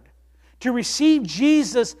prepared. To receive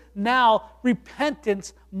Jesus now,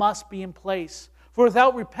 repentance must be in place. For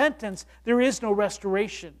without repentance, there is no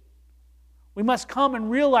restoration. We must come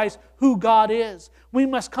and realize who God is. We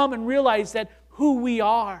must come and realize that who we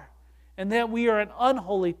are, and that we are an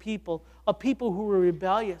unholy people, a people who are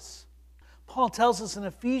rebellious. Paul tells us in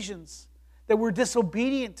Ephesians that we're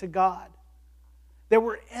disobedient to God, that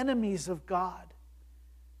we're enemies of God.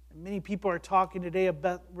 And many people are talking today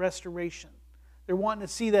about restoration. They're wanting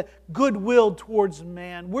to see the goodwill towards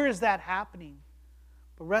man. Where is that happening?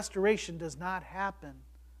 But restoration does not happen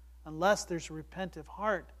unless there's a repentant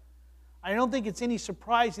heart. I don't think it's any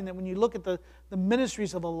surprising that when you look at the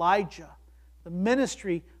ministries of Elijah, the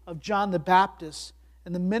ministry of John the Baptist,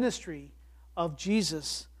 and the ministry of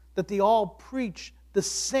Jesus, that they all preach the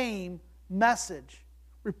same message.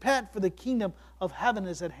 Repent, for the kingdom of heaven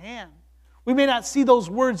is at hand. We may not see those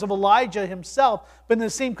words of Elijah himself, but in the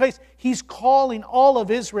same place, he's calling all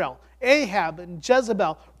of Israel, Ahab and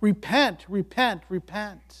Jezebel, repent, repent,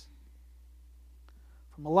 repent.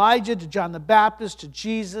 From Elijah to John the Baptist to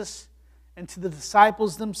Jesus and to the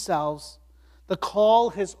disciples themselves, the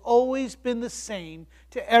call has always been the same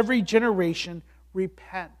to every generation: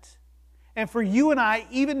 repent. And for you and I,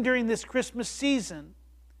 even during this Christmas season,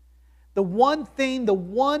 the one thing, the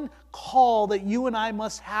one call that you and I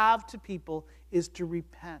must have to people is to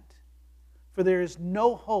repent. For there is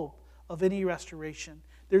no hope of any restoration.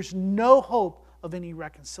 There's no hope of any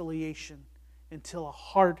reconciliation until a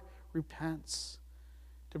heart repents.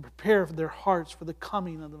 To prepare their hearts for the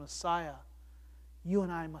coming of the Messiah, you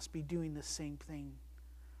and I must be doing the same thing.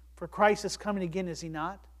 For Christ is coming again, is He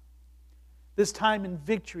not? This time in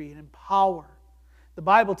victory and in power. The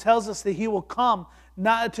Bible tells us that He will come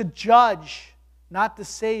not to judge, not to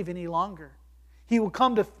save any longer. He will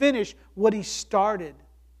come to finish what He started.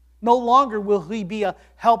 No longer will He be a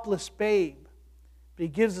helpless babe, but He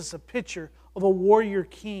gives us a picture of a warrior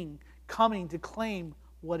king coming to claim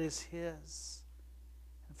what is His.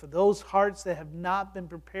 And for those hearts that have not been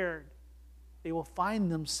prepared, they will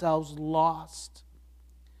find themselves lost.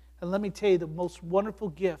 And let me tell you, the most wonderful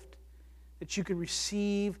gift that you can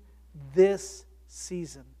receive this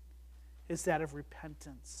season is that of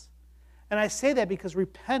repentance. And I say that because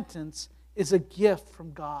repentance is a gift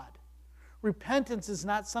from God. Repentance is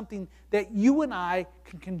not something that you and I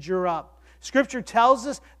can conjure up. Scripture tells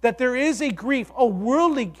us that there is a grief, a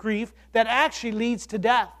worldly grief, that actually leads to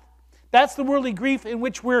death. That's the worldly grief in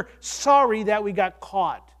which we're sorry that we got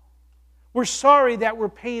caught. We're sorry that we're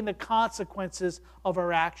paying the consequences of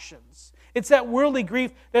our actions. It's that worldly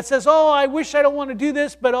grief that says, oh, I wish I don't want to do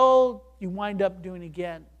this, but oh, you wind up doing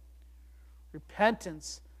again.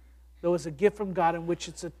 Repentance, though, is a gift from God in which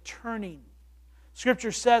it's a turning.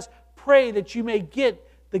 Scripture says, pray that you may get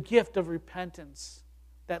the gift of repentance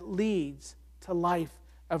that leads to life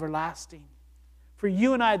everlasting. For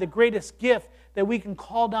you and I, the greatest gift that we can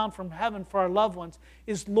call down from heaven for our loved ones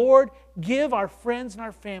is, Lord, give our friends and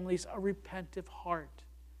our families a repentive heart.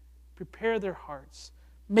 Prepare their hearts.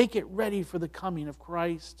 Make it ready for the coming of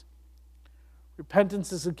Christ.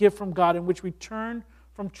 Repentance is a gift from God in which we turn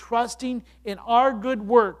from trusting in our good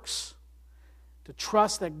works to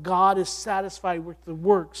trust that God is satisfied with the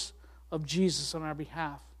works of Jesus on our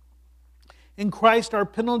behalf. In Christ, our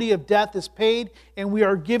penalty of death is paid, and we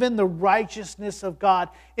are given the righteousness of God.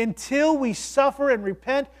 Until we suffer and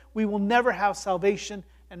repent, we will never have salvation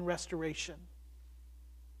and restoration.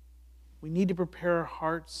 We need to prepare our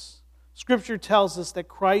hearts. Scripture tells us that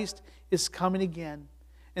Christ is coming again,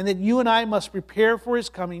 and that you and I must prepare for His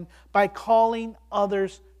coming by calling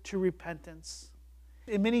others to repentance.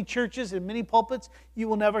 In many churches, in many pulpits, you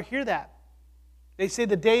will never hear that. They say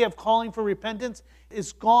the day of calling for repentance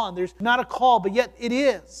is gone. There's not a call, but yet it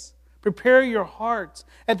is. Prepare your hearts.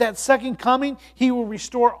 At that second coming, He will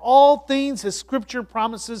restore all things, as Scripture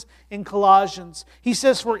promises in Colossians. He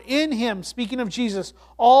says, for in Him, speaking of Jesus,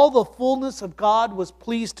 all the fullness of God was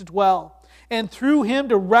pleased to dwell, and through Him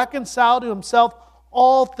to reconcile to Himself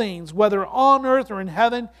all things, whether on earth or in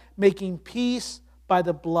heaven, making peace by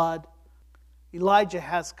the blood. Elijah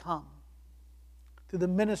has come through the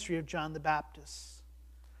ministry of John the Baptist,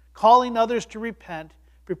 calling others to repent,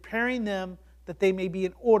 preparing them that they may be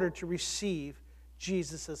in order to receive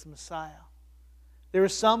Jesus as Messiah. There are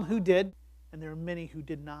some who did, and there are many who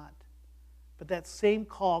did not. But that same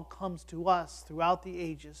call comes to us throughout the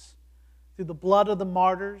ages, through the blood of the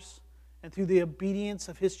martyrs and through the obedience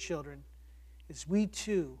of His children, is we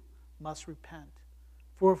too must repent.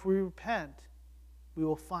 For if we repent, we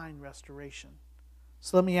will find restoration.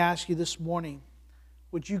 So let me ask you this morning,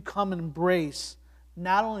 would you come and embrace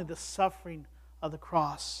not only the suffering of the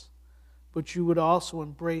cross, but you would also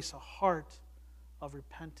embrace a heart of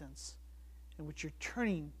repentance in which you're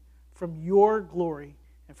turning from your glory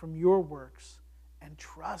and from your works and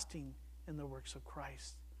trusting in the works of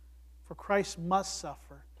Christ. For Christ must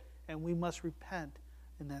suffer, and we must repent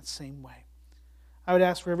in that same way. I would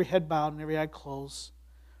ask for every head bowed and every eye closed,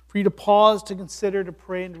 for you to pause, to consider, to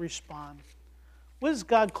pray, and to respond. What is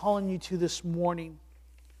God calling you to this morning?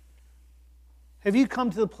 Have you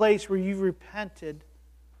come to the place where you've repented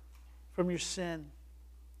from your sin?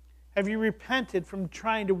 Have you repented from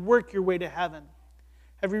trying to work your way to heaven?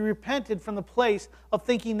 Have you repented from the place of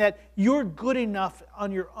thinking that you're good enough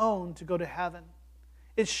on your own to go to heaven?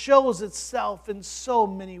 It shows itself in so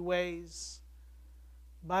many ways.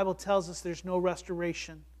 The Bible tells us there's no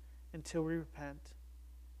restoration until we repent.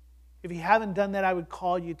 If you haven't done that, I would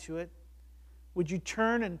call you to it. Would you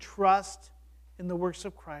turn and trust in the works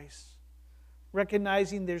of Christ,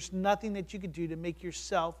 recognizing there's nothing that you could do to make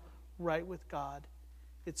yourself right with God?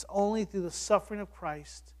 It's only through the suffering of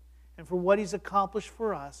Christ and for what He's accomplished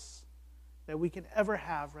for us that we can ever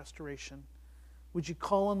have restoration. Would you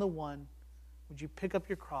call on the one? Would you pick up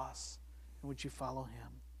your cross? And would you follow Him?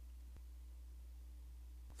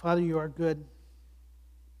 Father, you are good.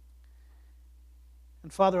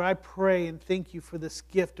 And Father, I pray and thank you for this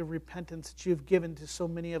gift of repentance that you have given to so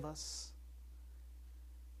many of us.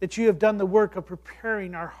 That you have done the work of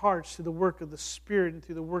preparing our hearts through the work of the Spirit and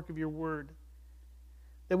through the work of your Word.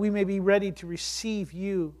 That we may be ready to receive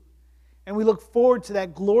you. And we look forward to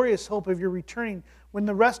that glorious hope of your returning when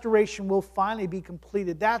the restoration will finally be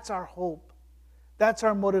completed. That's our hope. That's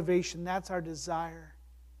our motivation. That's our desire.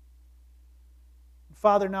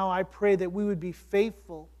 Father, now I pray that we would be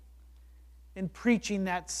faithful in preaching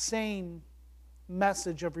that same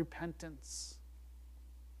message of repentance.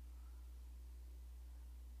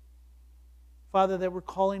 Father, that we're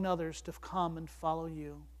calling others to come and follow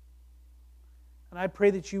you. And I pray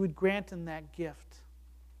that you would grant them that gift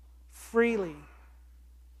freely.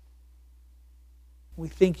 We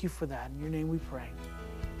thank you for that. In your name we pray.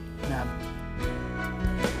 Amen.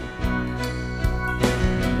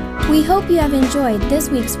 We hope you have enjoyed this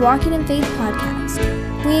week's Walking in Faith podcast.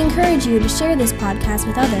 We encourage you to share this podcast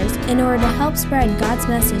with others in order to help spread God's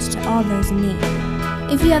message to all those in need.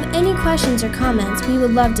 If you have any questions or comments, we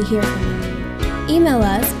would love to hear from you. Email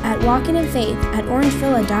us at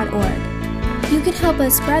walkingin.faith@orangevilla.org. You can help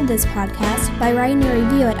us spread this podcast by writing a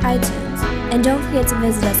review at iTunes, and don't forget to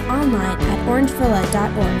visit us online at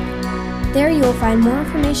orangevilla.org. There you will find more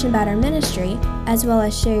information about our ministry, as well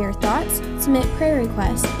as share your thoughts, submit prayer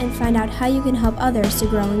requests, and find out how you can help others to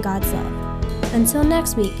grow in God's love. Until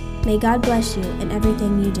next week, may God bless you in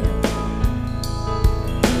everything you do.